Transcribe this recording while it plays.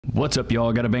What's up,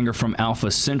 y'all? Got a banger from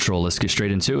Alpha Central. Let's get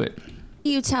straight into it.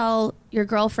 You tell your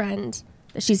girlfriend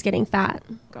that she's getting fat.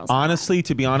 Honestly,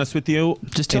 to be honest with you,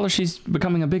 just tell her she's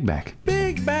becoming a big bag.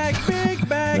 Big bag, big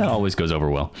bag. That always goes over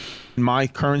well. In my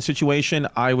current situation,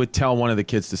 I would tell one of the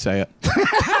kids to say it.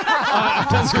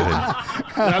 That's good.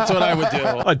 That's what I would do.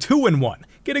 A 2-in-1.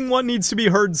 Getting what needs to be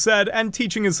heard said and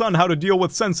teaching his son how to deal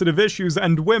with sensitive issues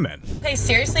and women. Hey,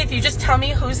 seriously, if you just tell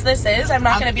me whose this is, I'm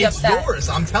not going to be upset. It's yours,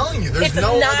 I'm telling you. There's It's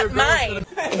no not other girl mine.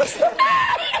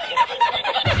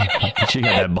 She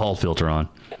got that bald filter on.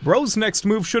 Bro's next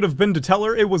move should have been to tell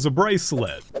her it was a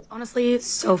bracelet. Honestly, it's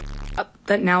so up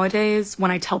that nowadays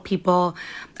when I tell people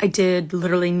I did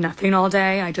literally nothing all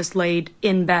day, I just laid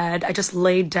in bed, I just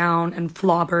laid down and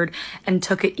flobbered and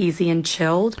took it easy and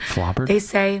chilled. Flobbered? They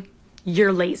say,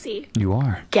 you're lazy. You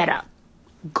are. Get up.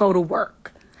 Go to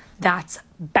work. That's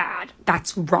bad.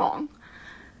 That's wrong.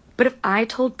 But if I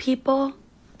told people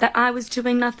that I was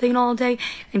doing nothing all day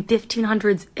in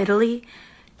 1500s Italy,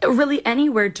 really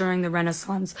anywhere during the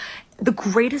Renaissance, the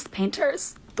greatest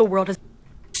painters the world has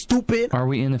stupid. Are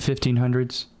we in the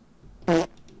 1500s?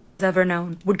 Ever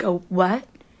known would go, what?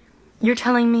 You're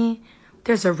telling me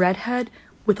there's a redhead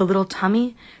with a little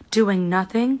tummy doing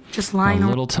nothing, just lying a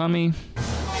little tummy?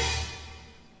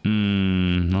 I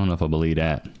don't know if I believe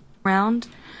that. Around?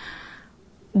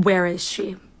 Where is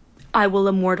she? I will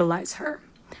immortalize her.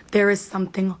 There is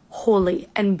something holy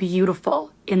and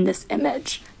beautiful in this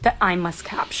image that I must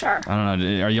capture. I don't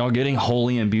know. Are y'all getting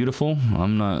holy and beautiful?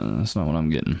 I'm not. That's not what I'm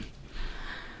getting.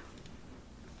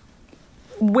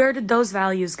 Where did those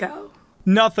values go?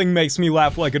 Nothing makes me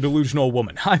laugh like a delusional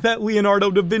woman. I bet Leonardo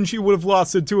da Vinci would have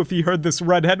lost it too if he heard this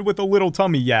redhead with a little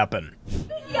tummy yapping.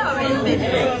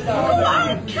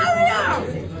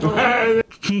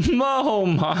 Oh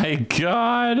my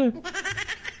god.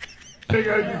 Spit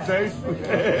your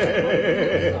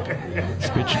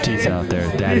teeth out there.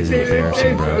 That is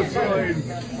embarrassing, bro.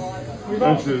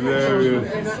 That's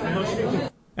hilarious.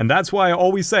 And that's why I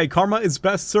always say karma is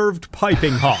best served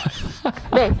piping hot.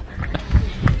 Babe,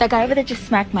 that guy over there just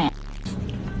smacked my ass.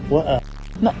 What?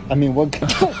 No. I mean, what?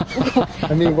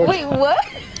 Wait, what?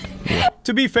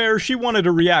 To be fair, she wanted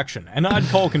a reaction, and I'd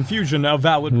call confusion a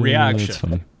valid reaction. That's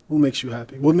funny. Who makes you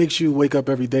happy? What makes you wake up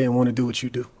every day and want to do what you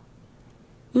do?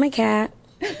 My cat.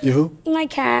 You who? My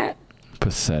cat.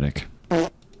 Pathetic.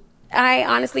 I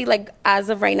honestly, like, as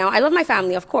of right now, I love my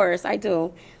family, of course, I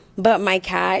do. But my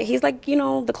cat, he's like, you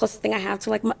know, the closest thing I have to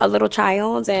like a little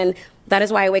child. And that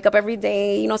is why I wake up every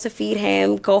day, you know, to feed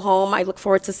him, go home. I look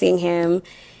forward to seeing him.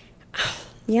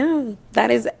 Yeah, that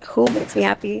is who makes me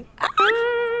happy.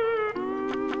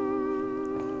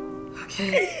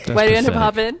 Okay. Why do you end up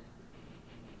hopping?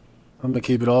 I'm gonna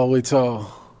keep it all the way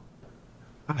tall.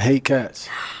 I hate cats.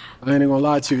 I ain't gonna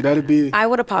lie to you. That'd be. I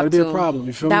would have popped too. That'd be a problem.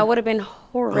 You feel me? That would have been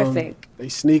horrific. They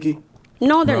sneaky.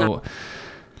 No, they're not.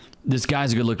 This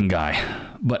guy's a good-looking guy,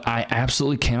 but I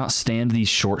absolutely cannot stand these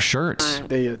short shirts.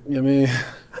 I mean,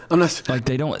 I'm not like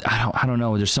they don't. I don't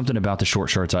know. There's something about the short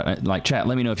shirts. Like, chat.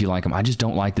 Let me know if you like them. I just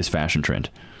don't like this fashion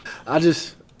trend. I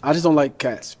just don't like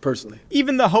cats personally.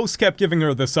 Even the host kept giving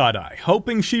her the side eye,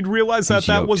 hoping she'd realize that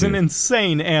that was an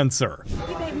insane answer.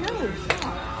 Hey, babe, no.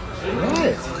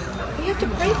 What? We have to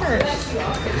pray first.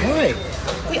 Why?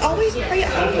 We always pray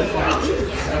at home before we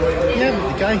eat. Yeah,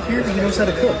 but the guy here, he knows how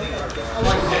to cook.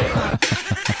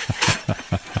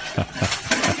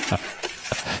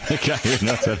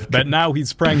 But now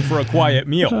he's praying for a quiet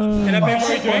meal. Can I pay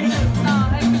for your drink? No,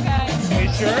 it's okay. Are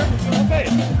you sure? Okay.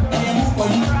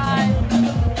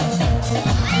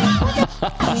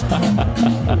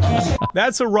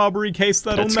 That's a robbery case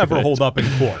that'll never hold up in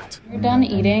court. When you're done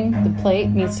eating, the plate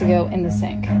needs to go in the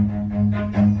sink.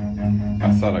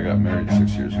 I thought I got married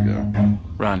 6 years ago.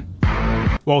 Run.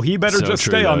 Well, he better just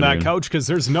stay on that dude. couch, because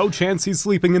there's no chance he's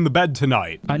sleeping in the bed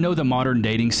tonight. I know the modern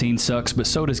dating scene sucks, but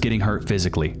so does getting hurt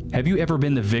physically. Have you ever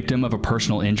been the victim of a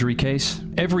personal injury case?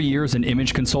 Every year as an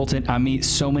image consultant, I meet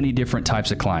so many different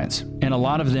types of clients, and a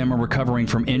lot of them are recovering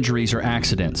from injuries or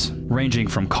accidents, ranging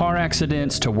from car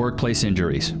accidents to workplace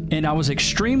injuries. And I was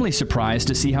extremely surprised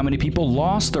to see how many people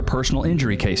lost their personal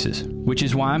injury cases, which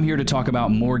is why I'm here to talk about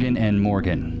Morgan &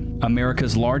 Morgan,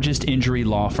 America's largest injury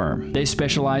law firm. They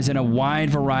specialize in a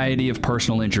wide variety of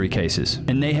personal injury cases,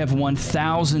 and they have won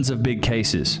thousands of big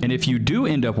cases. And if you do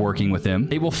end up working with them,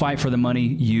 they will fight for the money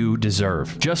you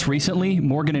deserve. Just recently,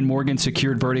 Morgan & Morgan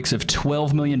secured verdicts of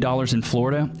 $12 million in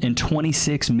Florida and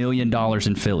 $26 million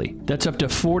in Philly. That's up to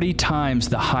 40 times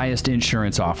the highest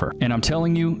insurance offer. And I'm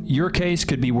telling you, your case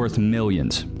could be worth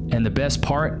millions. And the best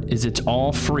part is it's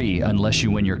all free unless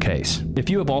you win your case. If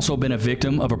you have also been a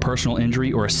victim of a personal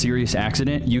injury or a serious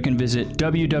accident, you can visit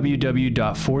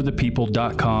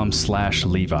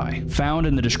www.forthepeople.com/Levi, found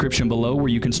in the description below, where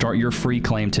you can start your free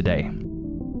claim today.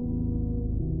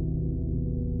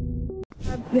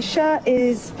 The shirt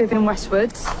is Vivienne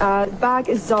Westwood's, the bag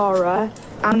is Zara,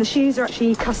 and the shoes are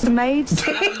actually custom made.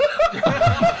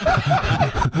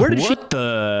 What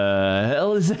the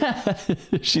hell is that?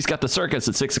 She's got the circus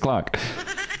at 6 o'clock.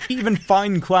 Even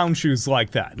fine clown shoes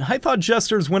like that. I thought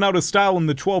jesters went out of style in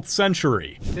the 12th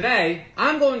century. Today,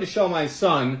 I'm going to show my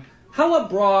son how a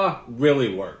bra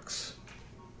really works.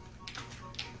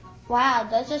 Wow,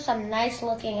 those are some nice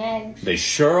looking eggs. They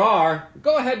sure are.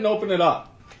 Go ahead and open it up.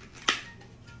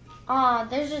 Aw,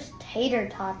 there's just tater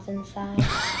tots inside.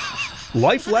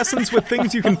 Life lessons with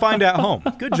things you can find at home.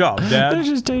 Good job, Dad.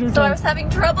 So I was having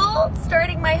trouble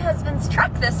starting my husband's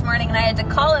truck this morning, and I had to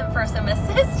call him for some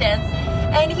assistance.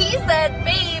 And he said,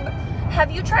 "Babe,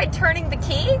 have you tried turning the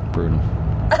key?" Brutal.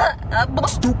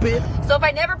 Stupid. So if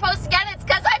I never post again, it's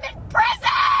because I'm in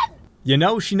prison! You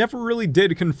know, she never really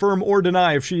did confirm or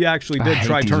deny if she actually did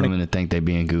try these turning women that think they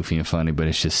being goofy and funny, but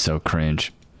it's just so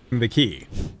cringe. The key.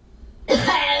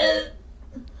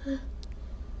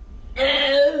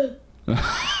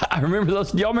 I remember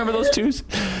those. Y'all remember those twos?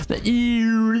 I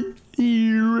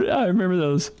remember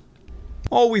those.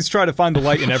 Always try to find the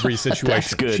light in every situation.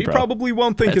 That's good, She bro. probably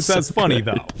won't think That's it's as so funny,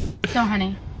 good. though. So,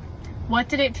 honey, what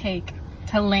did it take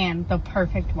to land the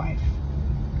perfect wife?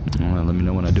 Well, let me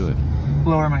know when I do it.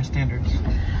 Lower my standards.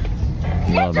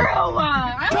 Love it.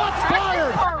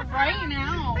 Right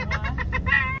now.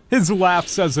 His laugh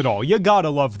says it all. You gotta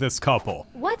love this couple.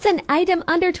 What's an item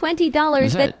under $20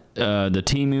 Is that the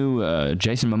Temu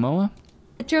Jason Momoa?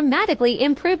 dramatically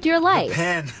improved your life?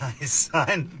 Pen I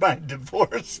signed my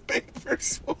divorce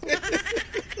papers with.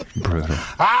 Brutal.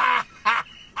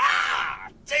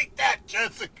 Take that,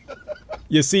 Jessica.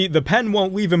 You see, the pen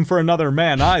won't leave him for another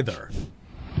man either.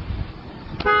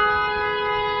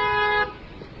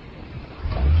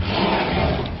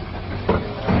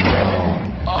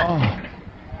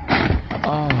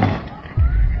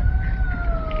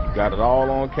 Got it all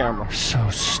on camera. So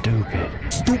stupid.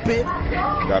 Stupid.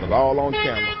 Got it all on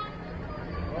camera.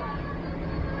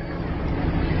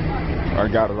 I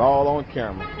got it all on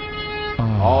camera.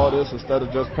 All this instead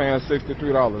of just paying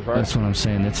 $63, right? That's what I'm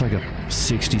saying. That's like a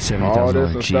 $60,000, $70,000 All this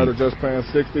Jeep. instead of just paying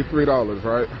 $63,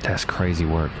 right? That's crazy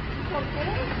work.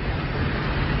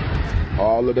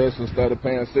 All of this instead of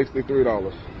paying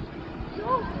 $63.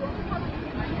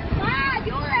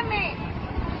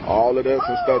 All of this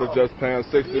instead of just paying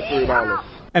 $63.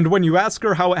 And when you ask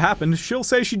her how it happened, she'll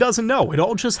say she doesn't know. It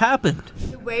all just happened.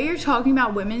 The way you're talking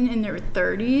about women in their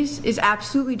 30s is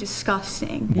absolutely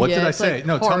disgusting. What did I say?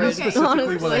 No, tell me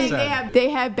specifically what I said. They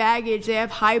have baggage, they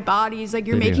have high bodies. Like,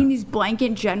 you're making these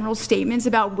blanket general statements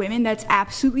about women that's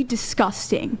absolutely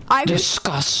disgusting.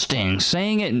 Disgusting.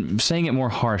 Saying it more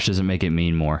harsh doesn't make it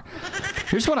mean more.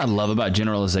 Here's what I love about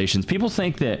generalizations. People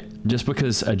think that just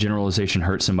because a generalization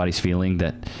hurts somebody's feelings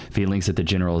that the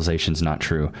generalization's not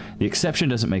true. The exception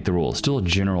doesn't make the rule. It's still a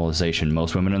generalization.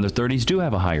 Most women in their 30s do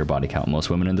have a higher body count.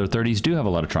 Most women in their 30s do have a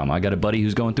lot of trauma. I got a buddy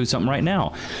who's going through something right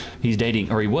now. He was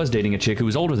dating a chick who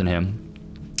was older than him.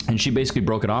 And she basically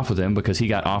broke it off with him because he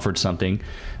got offered something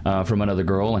from another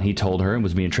girl, and he told her and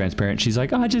was being transparent. She's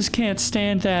like, I just can't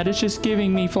stand that. It's just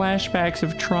giving me flashbacks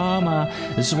of trauma.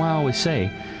 This is why I always say,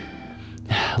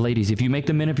 ladies, if you make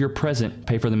the men of your present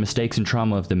pay for the mistakes and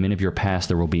trauma of the men of your past,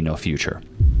 there will be no future.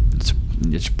 It's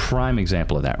a prime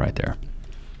example of that right there.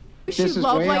 You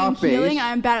love light and healing.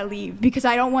 I'm about to leave because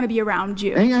I don't want to be around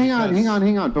you. Hang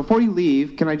on. Before you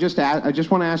leave, can I just ask, I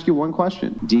just want to ask you one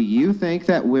question. Do you think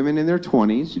that women in their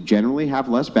 20s generally have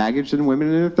less baggage than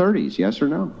women in their 30s? Yes or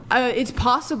no? It's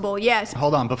possible, yes.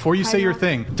 Hold on, before you say your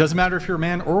thing, doesn't matter if you're a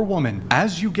man or a woman.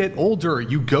 As you get older,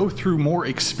 you go through more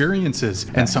experiences,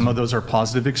 and some of those are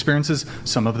positive experiences,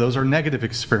 some of those are negative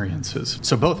experiences.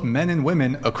 So both men and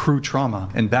women accrue trauma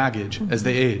and baggage as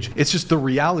they age. It's just the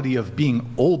reality of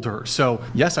being older. So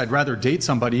yes, I'd rather date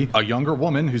somebody, a younger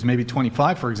woman who's maybe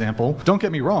 25, for example. Don't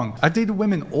get me wrong, I've dated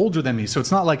women older than me, so it's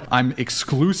not like I'm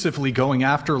exclusively going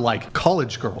after like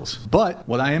college girls. But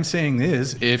what I am saying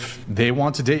is, if they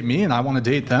want to date me and I want to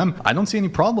date them, I don't see any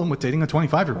problem with dating a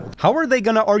 25-year-old. How are they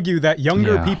going to argue that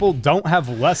younger people don't have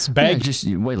less baggage? Yeah, just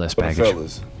way less But baggage.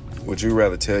 fellas, would you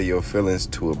rather tell your feelings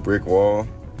to a brick wall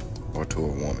or to a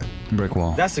woman? Brick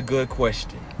wall. That's a good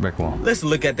question. Brick wall. Let's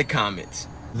look at the comments.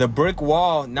 The brick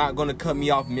wall not gonna cut me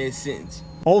off mid-sentence.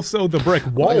 Also, the brick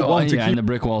wall won't to keep... and the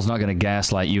brick wall's not going to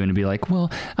gaslight you and be like,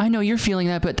 well, I know you're feeling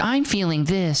that, but I'm feeling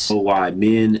this. So why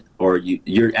men, or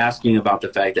you're asking about the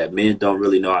fact that men don't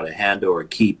really know how to handle or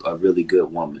keep a really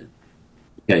good woman.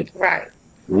 Okay. Right.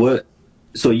 What?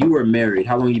 So you were married.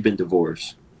 How long you been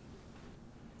divorced?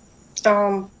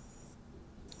 3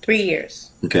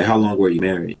 years. Okay. How long were you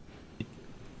married?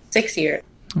 6 years.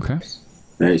 Okay.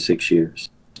 Married 6 years.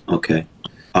 Okay.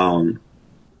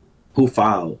 Who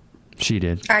filed? She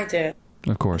did. I did.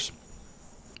 Of course.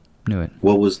 Knew it.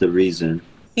 What was the reason?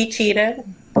 He cheated.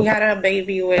 He had a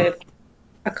baby with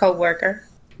a coworker.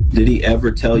 Did he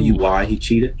ever tell you why he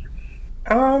cheated?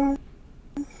 No.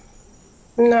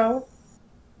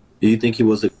 Do you think he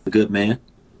was a good man?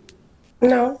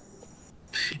 No.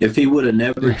 If he would have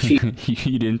never cheated...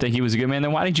 You didn't think he was a good man?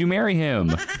 Then why did you marry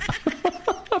him?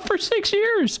 For 6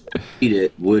 years.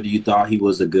 Would you thought he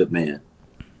was a good man?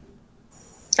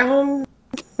 No.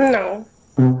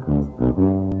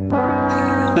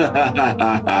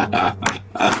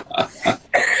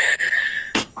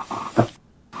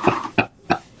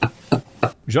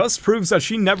 Just proves that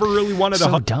she never really wanted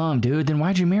so dumb, dude. Then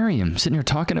why'd you marry him? Sitting here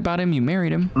talking about him, you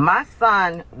married him. My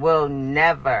son will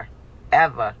never,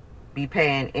 ever be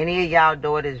paying any of y'all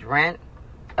daughters' rent,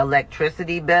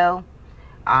 electricity bill,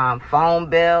 phone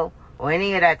bill, or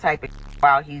any of that type of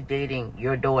while he's dating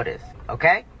your daughters,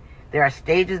 okay? There are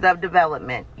stages of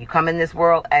development. You come in this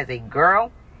world as a girl,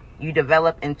 you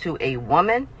develop into a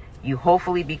woman, you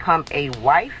hopefully become a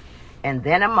wife, and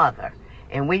then a mother.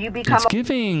 And when you become it's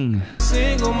giving.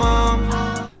 Single mom.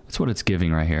 That's what it's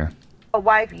giving right here. A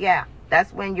wife, yeah.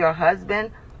 That's when your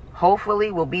husband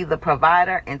hopefully will be the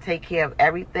provider and take care of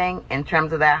everything in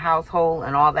terms of that household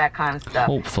and all that kind of stuff.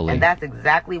 Hopefully. And that's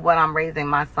exactly what I'm raising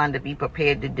my son to be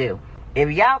prepared to do. If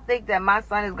y'all think that my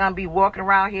son is going to be walking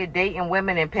around here dating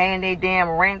women and paying their damn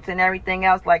rents and everything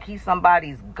else like he's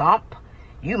somebody's gump,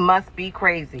 you must be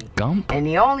crazy. Gump? And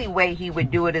the only way he would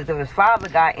do it is if his father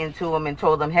got into him and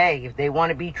told him, hey, if they want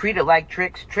to be treated like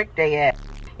tricks, trick they ass.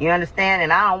 You understand?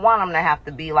 And I don't want them to have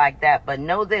to be like that. But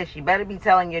know this, you better be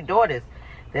telling your daughters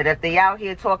that if they out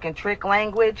here talking trick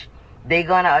language, they're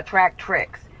going to attract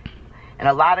tricks. In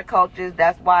a lot of cultures,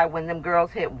 that's why when them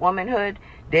girls hit womanhood,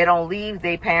 they don't leave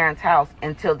their parents' house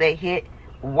until they hit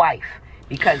wife.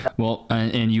 Because well,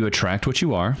 and you attract what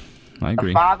you are. I agree.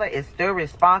 The father is still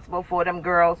responsible for them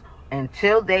girls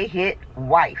until they hit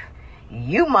wife.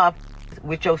 You must,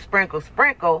 with your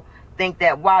sprinkle, think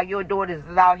that while your daughters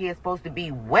is out here supposed to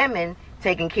be women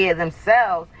taking care of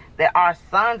themselves, that our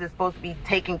sons is supposed to be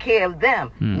taking care of them.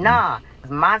 Nah,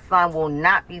 my son will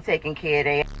not be taking care of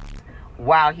their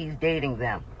while he's dating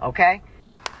them, okay?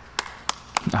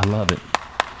 I love it.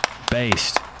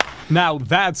 Based. Now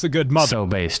that's a good mother. So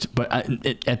based. But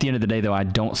at the end of the day, though, I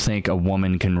don't think a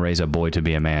woman can raise a boy to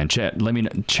be a man. Chat, let me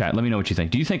know what you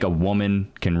think. Do you think a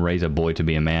woman can raise a boy to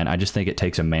be a man? I just think it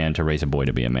takes a man to raise a boy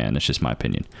to be a man. That's just my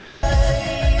opinion.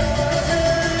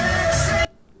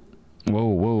 Whoa,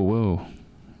 whoa, whoa.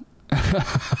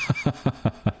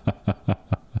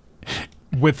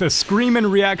 With a screaming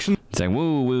reaction. It's like,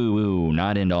 woo, woo, woo,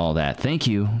 not into all that. Thank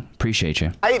you. Appreciate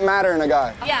you. Height matter in a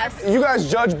guy. Yes. You guys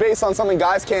judge based on something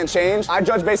guys can't change. I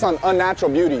judge based on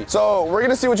unnatural beauty. So we're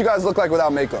gonna see what you guys look like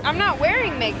without makeup. I'm not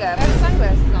wearing makeup. I have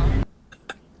sunglasses on.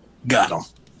 Got him.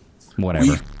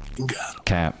 Whatever.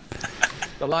 Cap.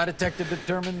 The lie detector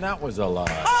determined that was a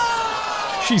lie.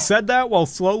 She said that while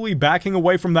slowly backing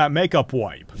away from that makeup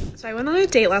wipe. So I went on a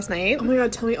date last night. Oh my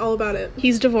god, tell me all about it.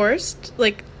 He's divorced,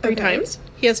 like 3 times.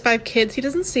 He has 5 kids he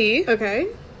doesn't see. Okay.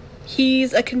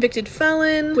 He's a convicted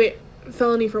felon. Wait,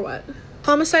 felony for what?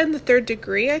 Homicide in the 3rd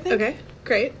degree, I think. Okay,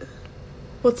 great.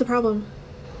 What's the problem?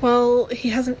 Well, he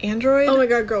has an Android. Oh my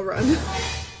god, girl, run.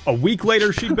 A week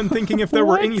later, she'd been thinking if there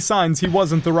were any signs he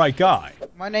wasn't the right guy.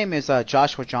 My name is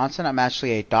Joshua Johnson. I'm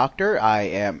actually a doctor. I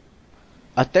am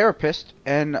a therapist,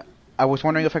 and I was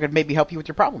wondering if I could maybe help you with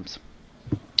your problems.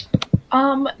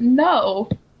 No.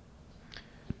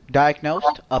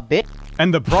 Diagnosed a bit.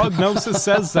 And the prognosis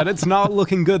says that it's not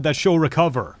looking good that she'll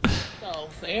recover. So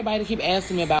everybody keep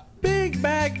asking me about big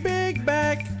back.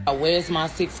 Where's my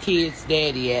 6 kids'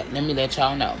 daddy at? Let me let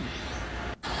y'all know.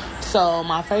 So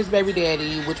my first baby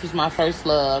daddy, which was my first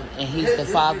love, and he's the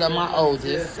father of my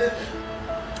oldest,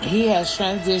 he has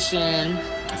transitioned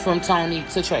from Tony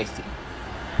to Tracy.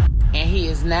 And he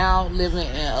is now living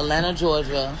in Atlanta,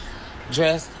 Georgia,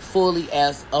 dressed fully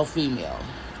as a female.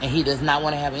 And he does not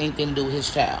want to have anything to do with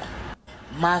his child.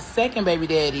 My second baby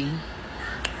daddy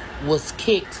was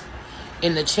kicked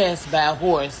in the chest by a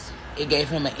horse. It gave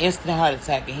him an instant heart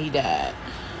attack and he died.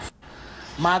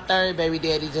 My third baby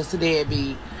daddy, just a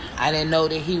deadbeat. I didn't know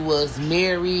that he was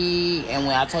married, and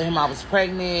when I told him I was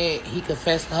pregnant, he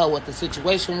confessed to her what the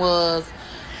situation was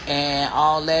and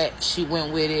all that. She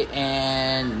went with it,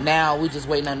 and now we just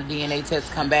waiting on the DNA test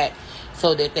to come back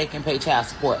so that they can pay child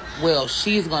support. Well,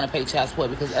 she's going to pay child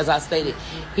support because, as I stated,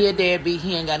 he a deadbeat,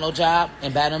 he ain't got no job,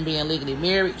 and by them being legally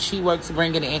married, she works to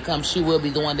bring in the income. She will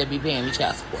be the one that be paying me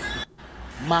child support.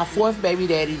 My fourth baby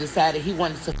daddy decided he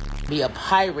wanted to be a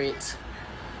pirate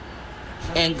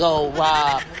and go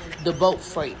rob the boat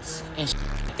freights and shit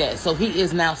like that. So he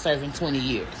is now serving 20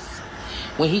 years.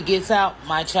 When he gets out,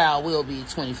 my child will be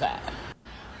 25.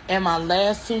 And my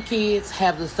last two kids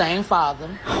have the same father,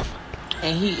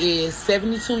 and he is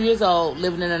 72 years old,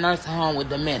 living in a nursing home with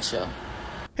dementia.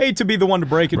 Hate to be the one to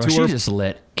break it to her. She just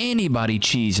let anybody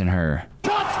cheese in her.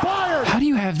 How do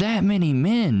you have that many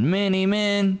men? Many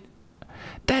men?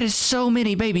 That is so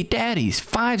many baby daddies.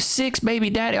 5, 6 baby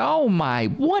daddy. Oh my,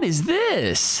 what is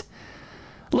this?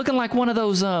 Looking like one of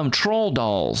those troll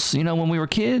dolls, you know, when we were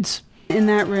kids. In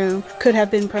that room, could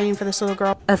have been praying for this little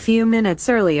girl. A few minutes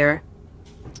earlier.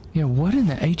 Yeah, what in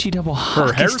the HE double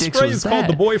Her hockey sticks hairspray was is that? called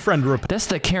the boyfriend rip. That's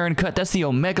the Karen cut. That's the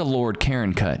Omega Lord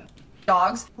Karen cut.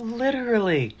 Dogs.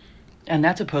 Literally. And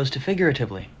that's opposed to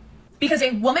figuratively. Because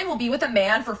a woman will be with a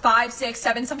man for 5, 6,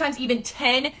 7, sometimes even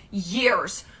 10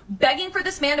 years, begging for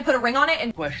this man to put a ring on it.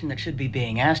 And the question that should be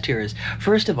being asked here is,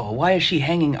 first of all, why is she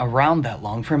hanging around that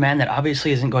long for a man that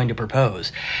obviously isn't going to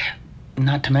propose?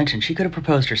 Not to mention, she could have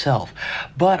proposed herself.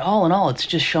 But all in all, it's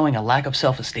just showing a lack of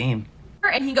self-esteem.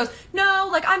 And he goes, no,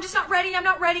 like, I'm just not ready, I'm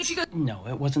not ready. She goes, no,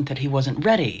 it wasn't that he wasn't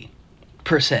ready,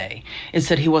 per se. It's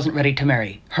that he wasn't ready to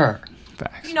marry her.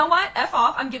 Facts. You know what? F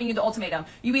off, I'm giving you the ultimatum.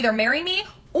 You either marry me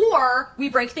or we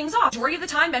break things off. Majority of the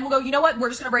time, men will go, you know what? We're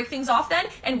just going to break things off then.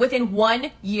 And within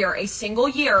 1 year, a single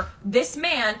year, this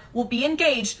man will be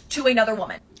engaged to another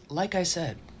woman. Like I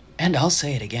said, and I'll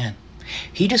say it again,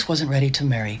 he just wasn't ready to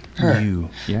marry her.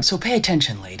 Yep. So pay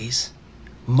attention, ladies.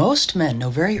 Most men know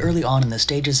very early on in the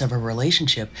stages of a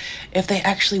relationship if they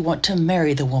actually want to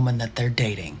marry the woman that they're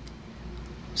dating.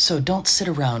 So don't sit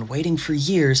around waiting for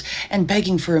years and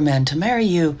begging for a man to marry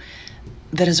you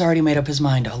that has already made up his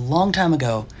mind a long time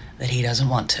ago that he doesn't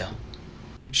want to.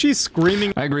 She's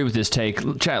screaming. I agree with this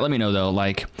take. Chat, let me know, though.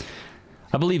 Like,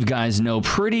 I believe guys know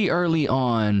pretty early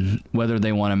on whether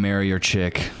they want to marry a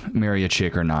chick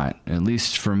or not. At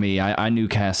least for me, I knew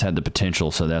Cass had the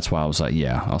potential, so that's why I was like,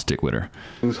 yeah, I'll stick with her.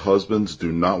 Husbands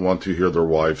do not want to hear their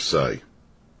wives say,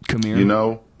 come here. You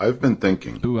know, I've been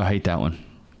thinking. Ooh, I hate that one.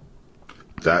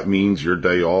 That means your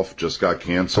day off just got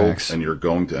canceled and you're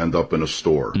going to end up in a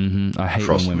store. I hate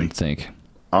Trust when women me. think.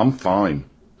 I'm fine.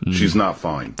 She's not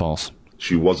fine. False.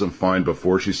 She wasn't fine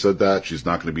before she said that. She's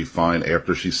not going to be fine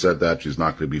after she said that. She's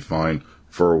not going to be fine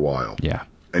for a while. Yeah.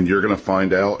 And you're going to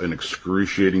find out in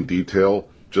excruciating detail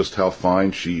just how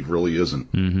fine she really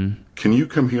isn't. Can you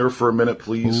come here for a minute,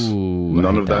 please? Ooh,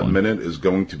 None of that minute is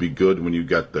going to be good when you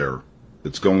get there.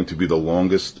 It's going to be the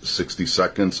longest 60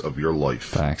 seconds of your life.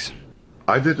 Facts.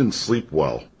 I didn't sleep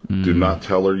well. Do not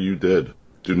tell her you did.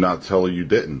 Do not tell her you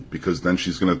didn't, because then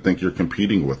she's going to think you're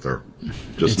competing with her.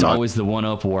 It's always the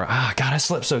one-up war. Ah, God, I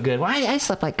slept so good. Why I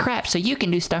slept like crap, so you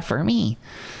can do stuff for me.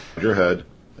 Your head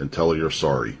and tell her you're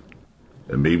sorry,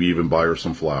 and maybe even buy her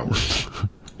some flowers.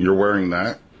 You're wearing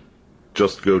that?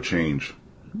 Just go change.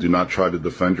 Do not try to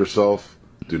defend yourself.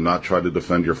 Do not try to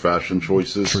defend your fashion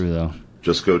choices. True, though.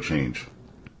 Just go change.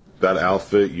 That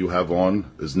outfit you have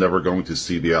on is never going to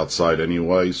see the outside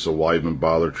anyway, so why even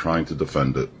bother trying to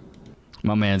defend it?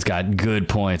 My man's got good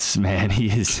points, man. He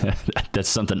is. That's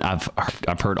something I've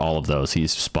heard all of those.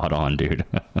 He's spot on, dude.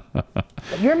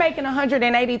 You're making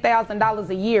 $180,000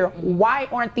 a year. Why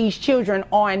aren't these children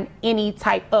on any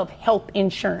type of health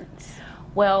insurance?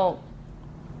 Well,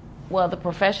 the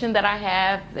profession that I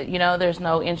have, you know, there's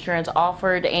no insurance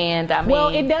offered, and I mean. Well,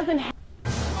 it doesn't.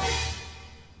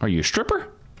 Are you a stripper?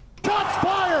 Shots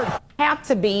fired. Have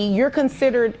to be. You're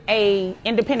considered a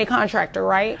independent contractor,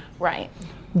 right? Right.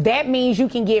 That means you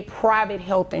can get private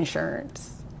health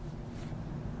insurance.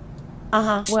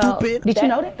 Well, Stupid. Did you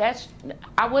know that?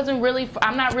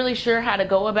 I'm not really sure how to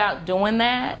go about doing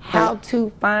that. How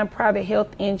to find private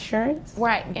health insurance?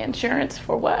 Right. Insurance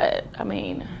for what? I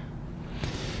mean.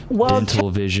 Well, dental,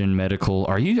 vision, medical.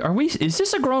 Is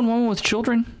this a grown woman with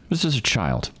children? This is a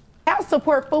child. House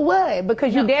support for what?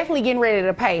 Because you're definitely getting ready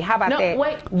to pay. How about that?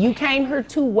 Wait. You came here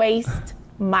to waste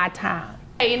my time.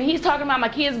 And he's talking about my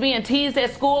kids being teased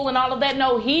at school and all of that.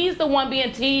 No, he's the one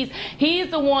being teased. He's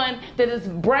the one that is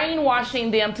brainwashing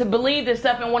them to believe this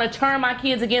stuff and want to turn my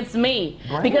kids against me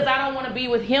because I don't want to be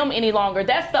with him any longer.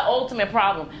 That's the ultimate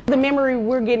problem. The memory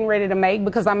we're getting ready to make,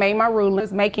 because I made my ruling,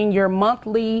 is making your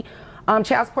monthly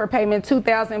Child support payment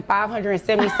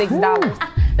 $2,576.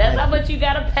 That's how much you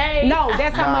gotta pay. No,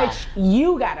 that's how much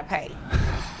you gotta pay.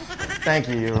 Thank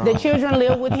you. The children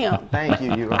live with him. Thank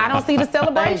you. I don't see the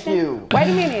celebration. Thank you. Wait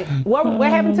a minute. What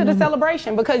happened to the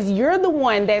celebration? Because you're the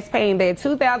one that's paying that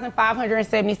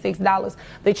 $2,576.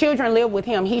 The children live with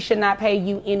him. He should not pay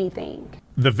you anything.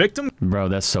 The victim? Bro,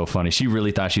 that's so funny. She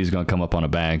really thought she was going to come up on a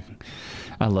bag.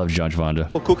 I love Judge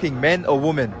Vonda. For cooking, men or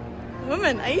women?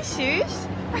 Women, are you serious?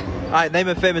 Alright, name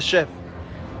a famous chef.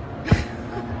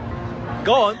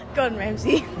 Go on. Gordon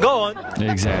Ramsay. Go on.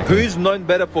 Exactly. Who's known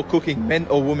better for cooking, men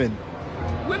or women?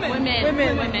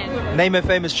 Women. Name a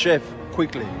famous chef,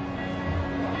 quickly.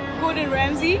 Gordon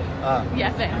Ramsay.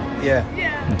 Yeah, fair. Yeah.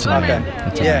 That's Okay.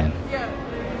 That's Yeah.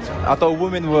 I thought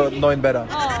women were known better.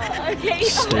 Oh, okay.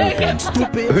 Stupid.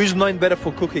 Who's known better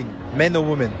for cooking, men or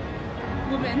women?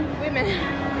 Women.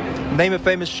 Name a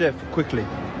famous chef, quickly.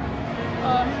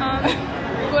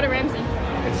 Gordon Ramsay.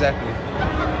 Exactly.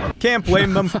 Can't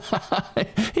blame them.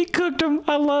 He cooked him.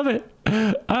 I love it.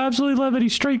 I absolutely love it. He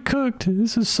straight cooked.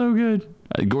 This is so good.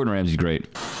 Gordon Ramsay's great.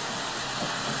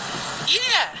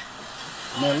 Yeah.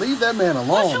 Man, leave that man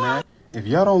alone, man. If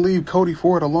y'all don't leave Cody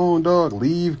Ford alone, dog,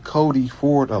 leave Cody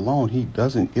Ford alone. He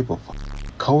doesn't give a fuck.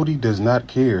 Cody does not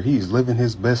care. He's living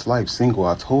his best life single.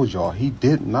 I told y'all, he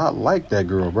did not like that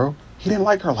girl, bro. He didn't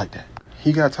like her like that.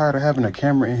 He got tired of having a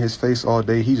camera in his face all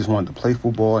day. He just wanted to play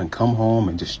football and come home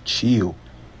and just chill.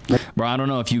 Bro, I don't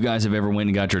know if you guys have ever went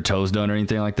and got your toes done or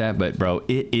anything like that, but bro,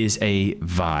 it is a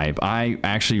vibe. I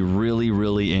actually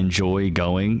really enjoy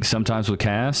going sometimes with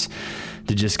Cass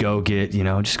to just go get,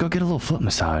 just go get a little foot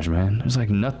massage, man. There's like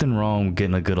nothing wrong with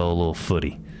getting a good old little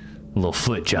footy, a little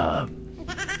foot job,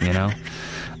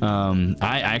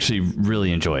 I actually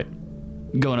really enjoy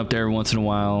it. Going up there once in a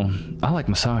while. I like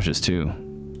massages too.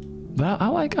 But I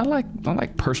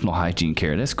like personal hygiene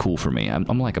care. That's cool for me.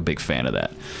 I'm like a big fan of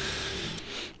that.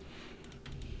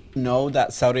 Know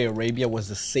that Saudi Arabia was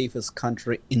the safest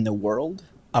country in the world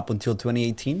up until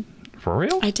 2018? For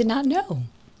real? I did not know.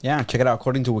 Yeah, check it out.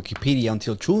 According to Wikipedia,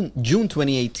 until June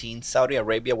 2018, Saudi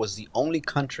Arabia was the only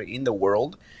country in the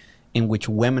world in which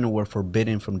women were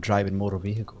forbidden from driving motor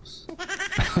vehicles.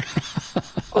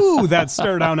 Ooh, that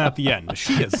stare down at the end.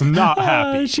 She is not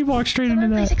happy. She walked straight into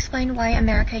that. Please explain why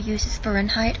America uses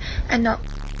Fahrenheit and not...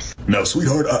 Now,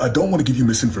 sweetheart, I don't want to give you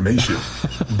misinformation,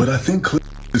 but I think Clip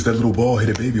is that little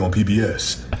bald-headed baby on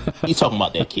PBS. He's talking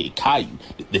about that kid, Caillou.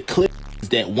 The clip is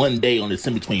that one day on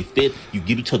December 25th, you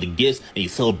give each other gifts and you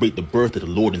celebrate the birth of the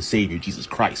Lord and Savior, Jesus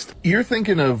Christ. You're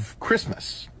thinking of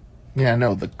Christmas. Yeah,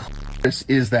 no, this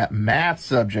is that math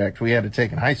subject we had to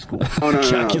take in high school. Oh,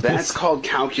 no, that's called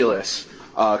calculus.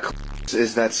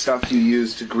 Is that stuff you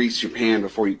use to grease your pan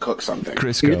before you cook something.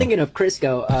 Crisco. You're thinking of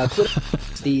Crisco.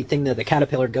 It's the thing that the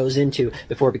caterpillar goes into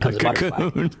before it becomes a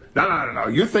butterfly. No.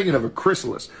 You're thinking of a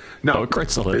chrysalis. No,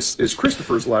 chrysalis. It's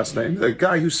Christopher's last name. The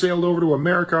guy who sailed over to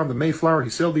America on the Mayflower. He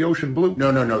sailed the ocean blue.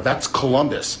 No. That's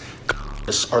Columbus.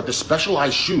 Are the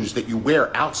specialized shoes that you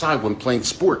wear outside when playing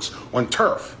sports on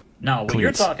turf. No, what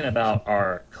you're talking about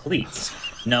are cleats.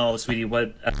 No, sweetie,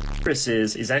 what Chris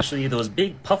is actually those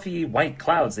big puffy white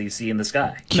clouds that you see in the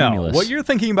sky. No, what you're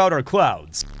thinking about are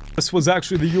clouds. This was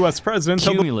actually the U.S. president.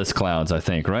 Cumulus clouds, I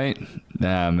think, right?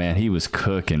 Nah, man, he was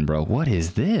cooking, bro. What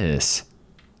is this?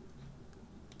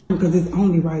 Because it's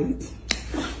only right.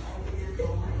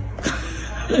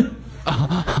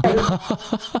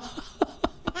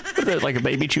 Is that like a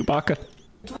baby Chewbacca?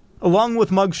 Along with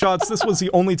mugshots, this was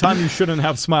the only time you shouldn't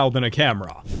have smiled in a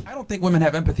camera. I don't think women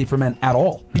have empathy for men at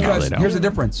all. Because here's the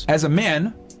difference. As a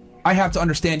man, I have to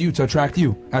understand you to attract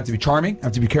you. I have to be charming, I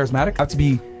have to be charismatic, I have to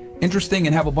be interesting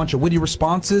and have a bunch of witty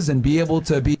responses and be able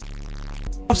to be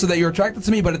so that you're attracted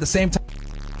to me, but at the same time,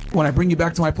 when I bring you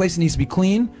back to my place, it needs to be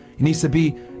clean, it needs to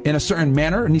be in a certain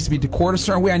manner, it needs to be decorated a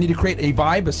certain way. I need to create a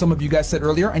vibe, as some of you guys said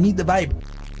earlier. I need the vibe.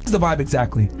 What's the vibe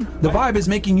exactly? The vibe is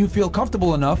making you feel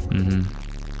comfortable enough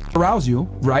arouse you,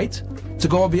 right, to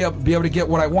go be able to get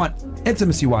what I want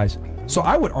intimacy-wise. So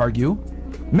I would argue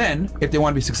men, if they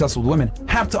want to be successful with women,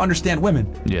 have to understand women.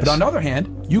 Yes. But on the other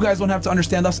hand, you guys don't have to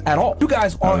understand us at all. You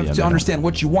guys all have to understand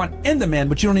what you want in the man,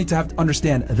 but you don't need to have to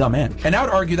understand the man. And I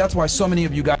would argue that's why so many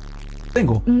of you guys are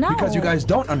single. Because you guys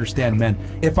don't understand men.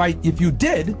 If you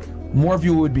did, more of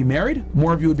you would be married,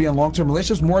 more of you would be in long-term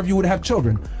relationships, more of you would have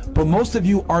children. But most of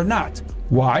you are not.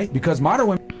 Why? Because modern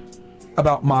women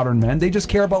about modern men. They just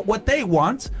care about what they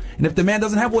want, and if the man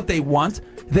doesn't have what they want,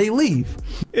 they leave.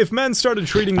 If men started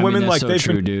treating women like they've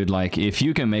been... dude. Like, if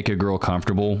you can make a girl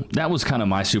comfortable, that was kind of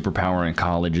my superpower in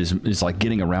college, is like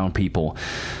getting around people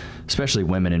especially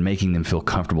women, and making them feel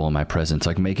comfortable in my presence,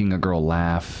 like making a girl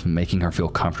laugh, making her feel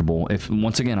comfortable. If,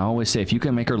 once again, I always say, if you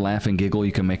can make her laugh and giggle,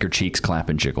 you can make her cheeks clap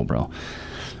and jiggle, bro.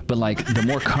 But like, the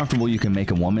more comfortable you can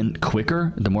make a woman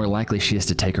quicker, the more likely she is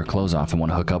to take her clothes off and want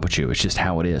to hook up with you. It's just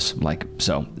how it is. Like,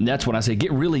 so that's what I say.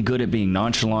 Get really good at being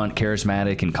nonchalant,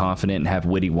 charismatic, and confident, and have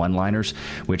witty one-liners,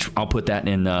 which I'll put that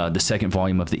in the second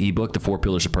volume of the ebook, The 4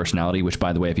 Pillars of Personality, which,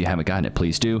 by the way, if you haven't gotten it,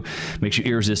 please do. Makes you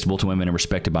irresistible to women and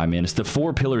respected by men. It's the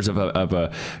 4 pillars of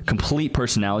a complete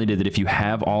personality that if you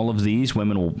have all of these,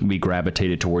 women will be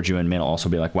gravitated towards you, and men will also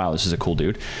be like, wow, this is a cool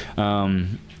dude.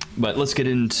 But let's get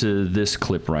into this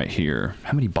clip right here.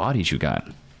 How many bodies you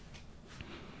got?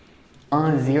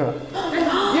 0.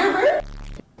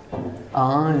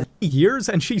 Years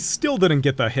and she still didn't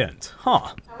get the hint. Huh.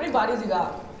 How many bodies you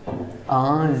got?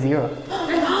 0.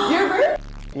 You're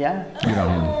Yeah. You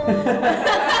don't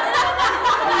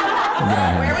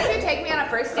Where would you take me on a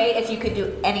first date if you could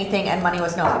do anything and money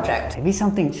was no object? Maybe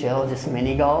something chill, just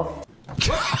mini golf.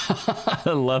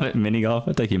 I love it. Mini golf.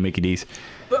 I think you Mickey D's.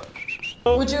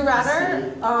 Would you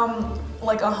rather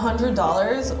like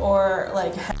 $100 or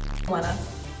like Lena?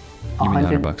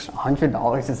 $100.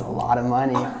 $100 is a lot of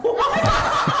money. I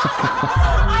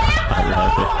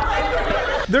love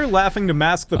it. They're laughing to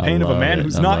mask the pain of a man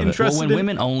who's not interested Well, when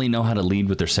women only know how to lead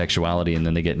with their sexuality and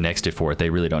then they get nexted for it, they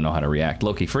really don't know how to react.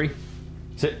 Loki, free.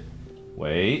 Sit.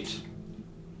 Wait.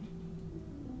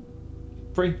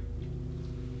 Free.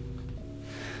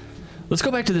 Let's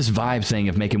go back to this vibe thing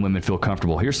of making women feel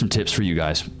comfortable. Here's some tips for you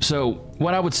guys. So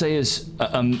what I would say is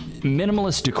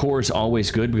minimalist decor is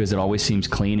always good because it always seems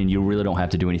clean and you really don't have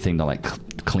to do anything to like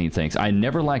clean things. I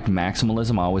never liked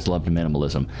maximalism. I always loved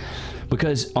minimalism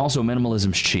because also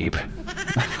minimalism's cheap.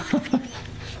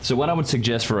 So what I would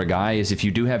suggest for a guy is if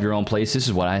you do have your own place, this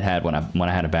is what I had when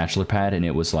I had a bachelor pad, and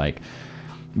it was like,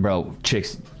 bro,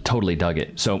 chicks totally dug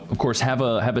it. So of course have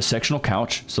a sectional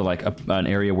couch, so like an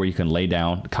area where you can lay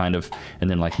down kind of, and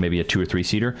then like maybe a 2 or 3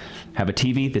 seater. Have a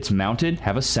TV that's mounted,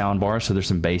 have a sound bar so there's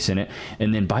some bass in it,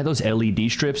 and then buy those LED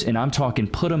strips, and I'm talking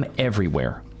put them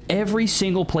everywhere. Every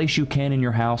single place you can in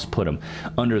your house, put them.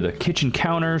 Under the kitchen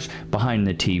counters, behind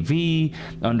the TV,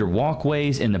 under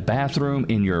walkways, in the bathroom,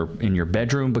 in your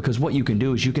bedroom, because what you can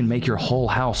do is you can make your whole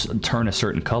house turn a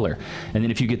certain color. And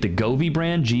then if you get the Govee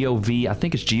brand, G-O-V, I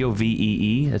think it's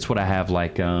G-O-V-E-E, that's what I have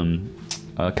like kind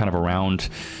of around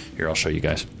here. I'll show you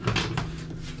guys.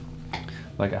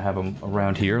 Like I have them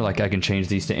around here, like I can change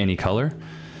these to any color,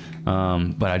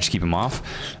 but I just keep them off.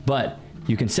 But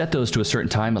you can set those to a certain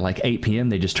time at like 8 p.m.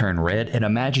 They just turn red. And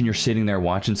imagine you're sitting there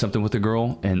watching something with a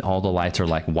girl and all the lights are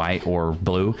like white or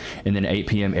blue. And then at 8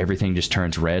 p.m. everything just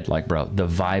turns red. Like, bro, the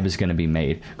vibe is going to be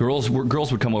made. Girls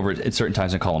would come over at certain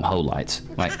times and call them hoe lights.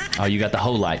 Like, oh, you got the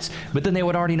hoe lights. But then they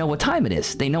would already know what time it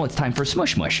is. They know it's time for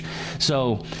smush mush.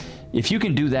 So if you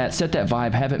can do that, set that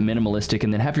vibe, have it minimalistic,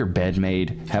 and then have your bed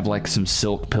made, have like some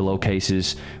silk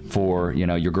pillowcases for, you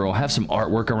know, your girl, have some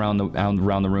artwork around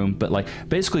the room. But like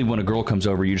basically when a girl comes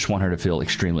over, you just want her to feel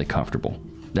extremely comfortable.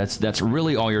 That's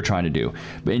really all you're trying to do.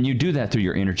 And you do that through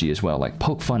your energy as well. Like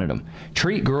poke fun at them.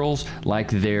 Treat girls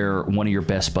like they're one of your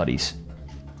best buddies,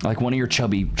 like one of your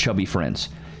chubby friends.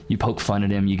 You poke fun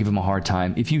at him, you give him a hard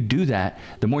time. If you do that,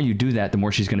 the more you do that, the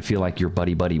more she's going to feel like you're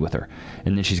buddy with her.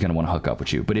 And then she's going to want to hook up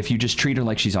with you. But if you just treat her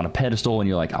like she's on a pedestal and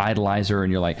you're like idolize her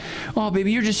and you're like, oh,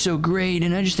 baby, you're just so great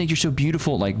and I just think you're so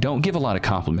beautiful. Like, don't give a lot of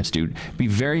compliments, dude. Be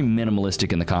very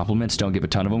minimalistic in the compliments. Don't give a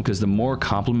ton of them, because the more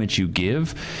compliments you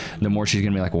give, the more she's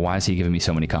going to be like, well, why is he giving me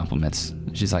so many compliments?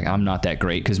 She's like, I'm not that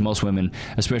great. Because most women,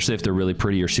 especially if they're really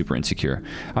pretty, are super insecure.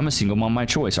 I'm a single mom by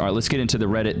choice. All right, let's get into the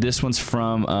Reddit. This one's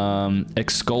from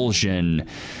Expulsion,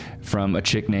 from a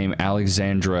chick named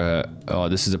Alexandra. Oh,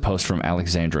 this is a post from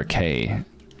Alexandra K.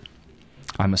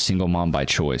 I'm a single mom by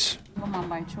choice. Single mom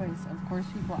by choice. Of course,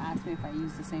 people ask me if I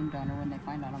use the same donor when they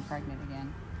find out I'm pregnant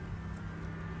again.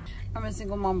 I'm a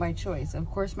single mom by choice. Of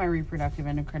course, my reproductive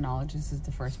endocrinologist is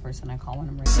the first person I call when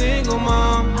I'm ready. Single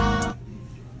mom.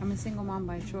 I'm a single mom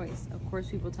by choice. Of course,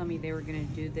 people tell me they were going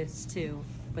to do this too,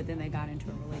 but then they got into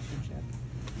a relationship.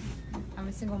 I'm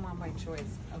a single mom by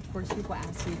choice. Of course, people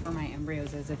ask me for my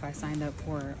embryos as if I signed up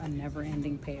for a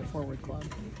never-ending pay-it-forward club.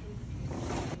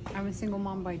 I'm a single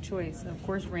mom by choice. Of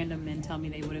course, random men tell me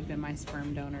they would have been my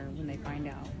sperm donor when they find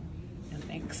out. No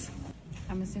thanks.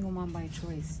 I'm a single mom by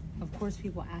choice. Of course,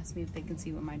 people ask me if they can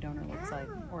see what my donor looks like,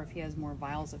 or if he has more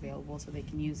vials available so they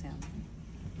can use him.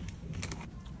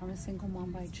 I'm a single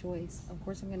mom by choice. Of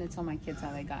course, I'm going to tell my kids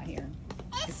how they got here.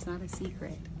 It's not a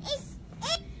secret.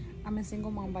 I'm a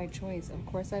single mom by choice. Of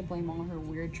course, I blame all her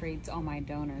weird traits on my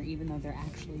donor, even though they're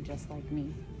actually just like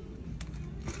me.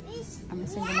 I'm a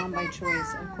single mom by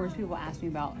choice. Of course, people ask me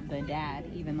about the dad,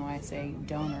 even though I say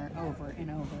donor over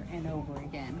and over and over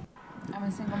again. I'm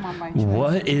a single mom by choice.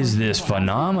 What is this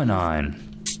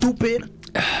phenomenon? Stupid.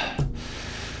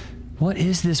 What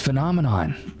is this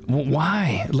phenomenon?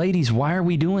 Why? Ladies, why are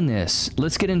we doing this?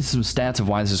 Let's get into some stats of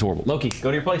why this is horrible. Loki,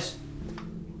 go to your place.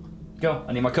 Go.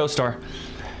 I need my co-star.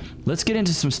 Let's get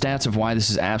into some stats of why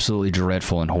this is absolutely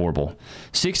dreadful and horrible.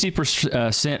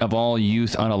 60% of all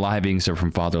youth unalivings are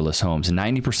from fatherless homes.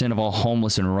 90% of all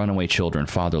homeless and runaway children,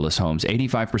 fatherless homes.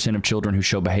 85% of children who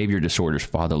show behavior disorders,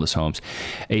 fatherless homes.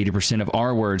 80% of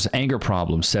R-words, anger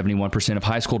problems. 71% of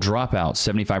high school dropouts.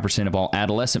 75% of all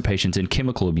adolescent patients in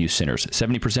chemical abuse centers.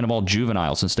 70% of all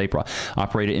juveniles in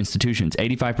state-operated institutions.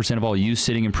 85% of all youth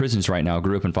sitting in prisons right now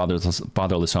grew up in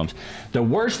fatherless homes. The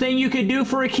worst thing you could do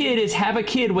for a kid is have a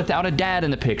kid without a dad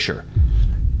in the picture.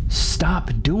 Stop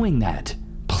doing that,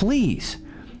 please.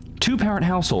 Two-parent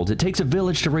households. It takes a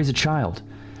village to raise a child.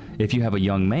 If you have a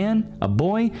young man, a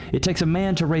boy, it takes a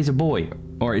man to raise a boy.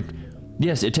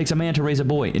 Yes, it takes a man to raise a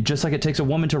boy, just like it takes a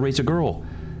woman to raise a girl.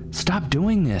 Stop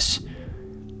doing this.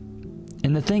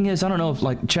 And the thing is, I don't know if,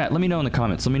 like, chat, let me know in the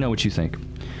comments. Let me know what you think.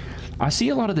 I see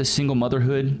a lot of this single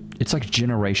motherhood. It's like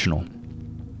generational.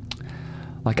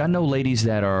 Like, I know ladies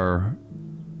that are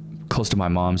close to my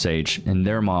mom's age, and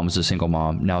their mom was a single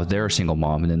mom. Now they're a single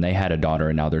mom, and then they had a daughter,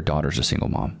 and now their daughter's a single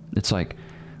mom. It's like,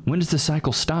 when does the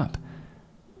cycle stop?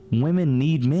 Women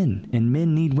need men, and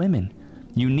men need women.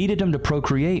 You needed them to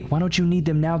procreate. Why don't you need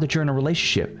them now that you're in a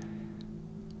relationship?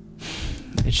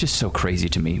 It's just so crazy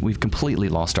to me. We've completely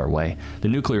lost our way. The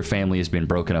nuclear family has been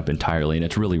broken up entirely, and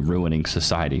it's really ruining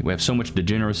society. We have so much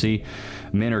degeneracy.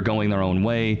 Men are going their own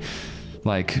way.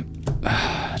 Like,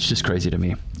 it's just crazy to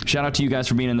me. Shout out to you guys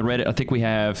for being in the Reddit. I think we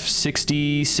have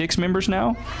 66 members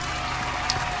now.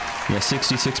 Yeah,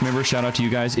 66 members. Shout out to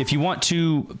you guys. If you want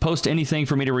to post anything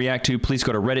for me to react to, please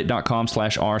go to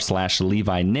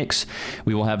reddit.com/r/LeviNix.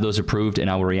 We will have those approved, and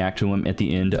I will react to them at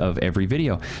the end of every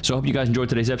video. So I hope you guys enjoyed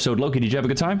today's episode. Loki, did you have a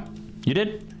good time? You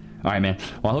did? All right, man.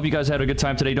 Well, I hope you guys had a good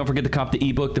time today. Don't forget to cop the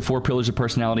ebook, The 4 Pillars of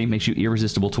Personality. Makes you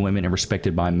irresistible to women and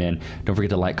respected by men. Don't forget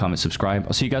to like, comment, subscribe.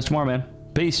 I'll see you guys tomorrow, man.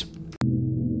 Peace.